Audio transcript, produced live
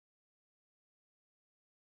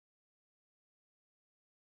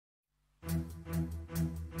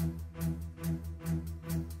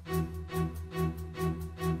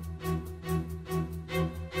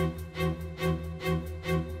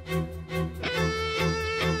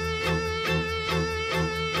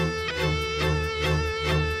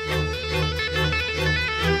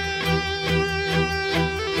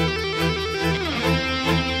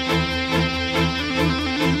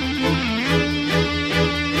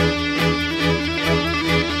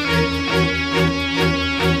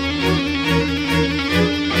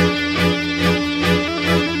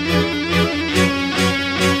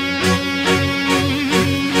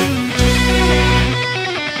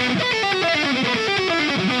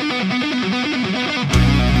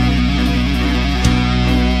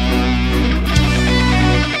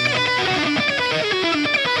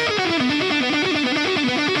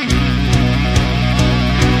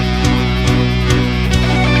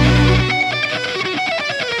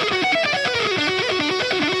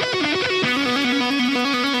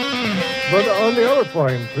But on the other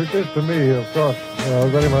point, which is to me, of course, a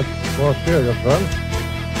very much more serious one,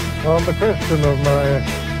 on the question of my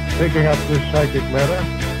taking up this psychic matter,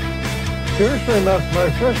 curiously enough, my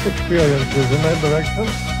first experiences in that direction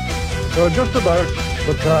were just about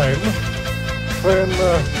the time when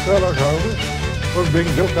Sherlock Holmes was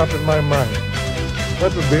being built up in my mind.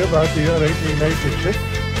 That would be about the year 1886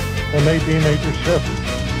 and 1887.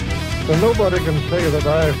 So nobody can say that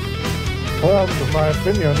I formed my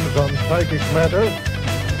opinions on psychic matters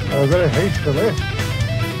very hastily.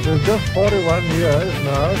 It is just 41 years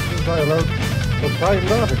now since I wrote a signed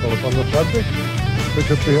article upon the subject, which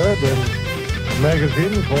appeared in a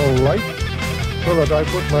magazine called Light, so that I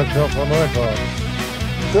put myself on record.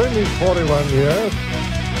 During these 41 years,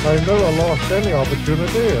 I never lost any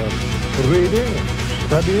opportunity of reading,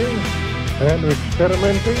 studying, and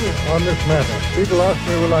experimenting on this matter. People ask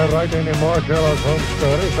me, will I write any more Sherlock Holmes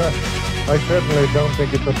stories? I certainly don't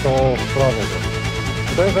think it's at all probable.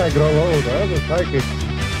 But as I grow older, the psychic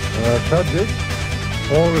subject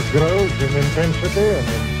always grows in intensity,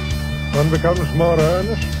 and one becomes more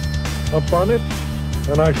earnest upon it.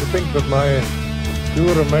 And I should think that my 2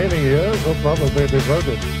 remaining years will probably be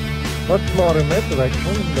devoted much more in that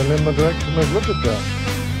direction than in the direction of literature.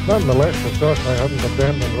 Nonetheless, of course, I haven't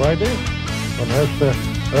abandoned writing. One has to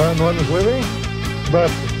earn one's living.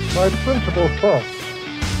 But my principal thoughts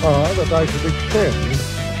are that I should extend,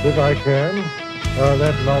 if I can,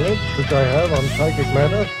 that knowledge which I have on psychic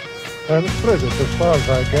matters and spread it as far as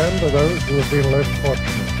I can to those who have been less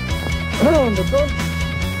fortunate. And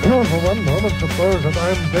don't for one moment suppose that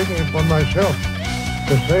I'm taking it upon myself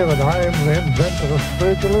to say that I am the inventor of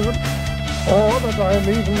spiritualism, or that I am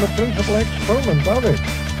even the principal exponent of it.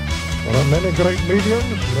 There are many great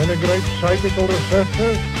mediums, many great psychical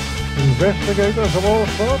researchers, investigators of all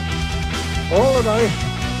sorts. All that I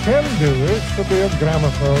can do is to be a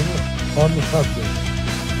gramophone on the subject,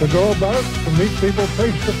 to go about, to meet people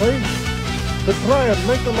face to face, to try and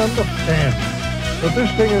make them understand that this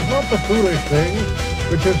thing is not the foolish thing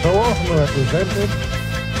which is so often represented,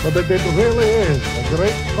 but that it really is a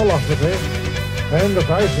great philosophy, and that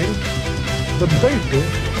I think the basis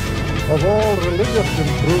of all religious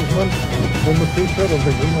improvement in the future of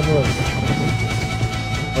the human race.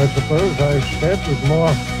 I suppose I said with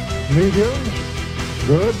more mediums,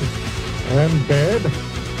 good and bad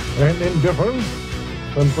and indifferent,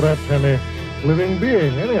 than perhaps any living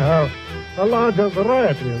being. Anyhow, a larger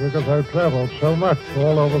variety, because I've traveled so much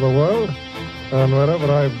all over the world, and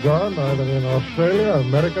wherever I've gone, either in Australia,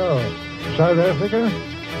 America, or South Africa,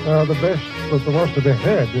 the best that there was to be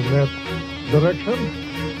had in that direction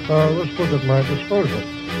was put at my disposal.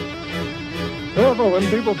 Therefore, when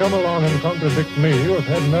people come along and contradict me who have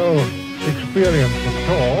had no experience at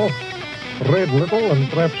all, read little, and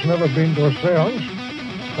perhaps never been to a seance,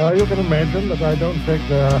 you can imagine that I don't take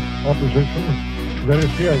their opposition very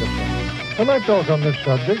seriously. When I talk on this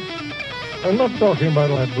subject, I'm not talking about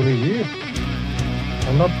what I believe.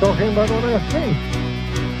 I'm not talking about what I think.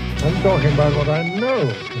 I'm talking about what I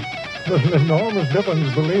know. There's an enormous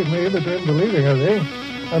difference, believe me, between believing a thing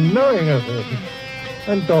and knowing a thing.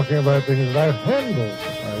 I'm talking about things that I've handled,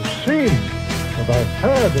 I've seen, that I've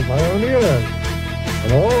heard with my own ears.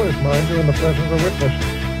 And always, mind you, in the presence of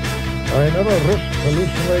witnesses. I never risk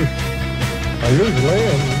hallucination. I usually,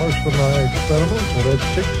 in most of my experiments, have had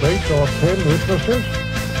 6, 8, or 10 witnesses,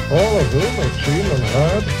 all of whom have seen and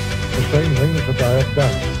heard the same things that I have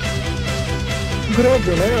done.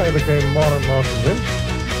 Gradually, I became more and more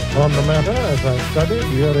convinced on the matter as I studied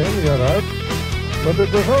year in, year out. But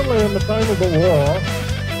it was only in the time of the war,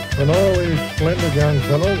 when all these splendid young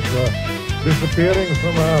fellows were disappearing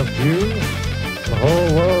from our view, The whole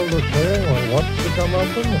world is saying, well, what's become of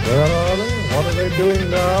them? Where are they? What are they doing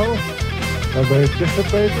now? Have they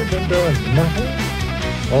dissipated into nothing?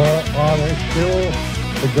 Or are they still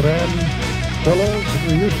the grand fellows that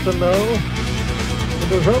we used to know? It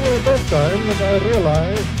was only at that time that I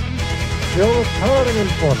realized the overpowering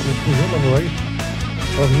importance to the human race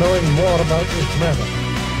of knowing more about this matter.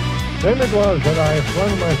 Then it was that I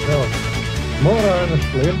flung myself more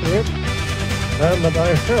earnestly into it, and that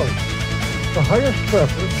I felt the highest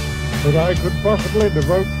purpose that I could possibly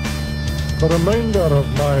devote the remainder of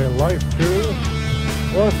my life to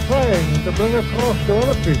was trying to bring across to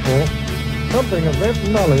other people something of that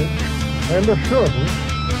knowledge and assurance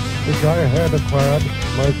which I had acquired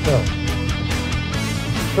myself.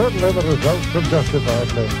 Certainly the results have justified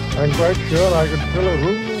me. I'm quite sure I could fill a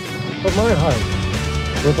room of my height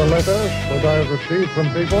with the letters that I have received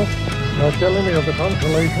from people telling me of the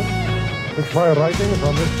consolation which my writings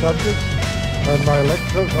on this subject and my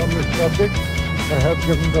lectures on this subject have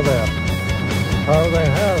given to them. How they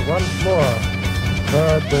have once more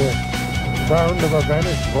heard the sound of a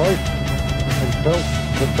vanished voice and felt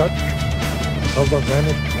the touch of the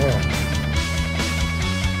vanished hand.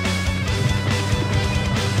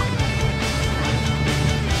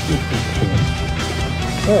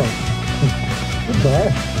 Oh,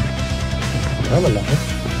 goodbye. Have a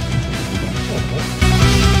life.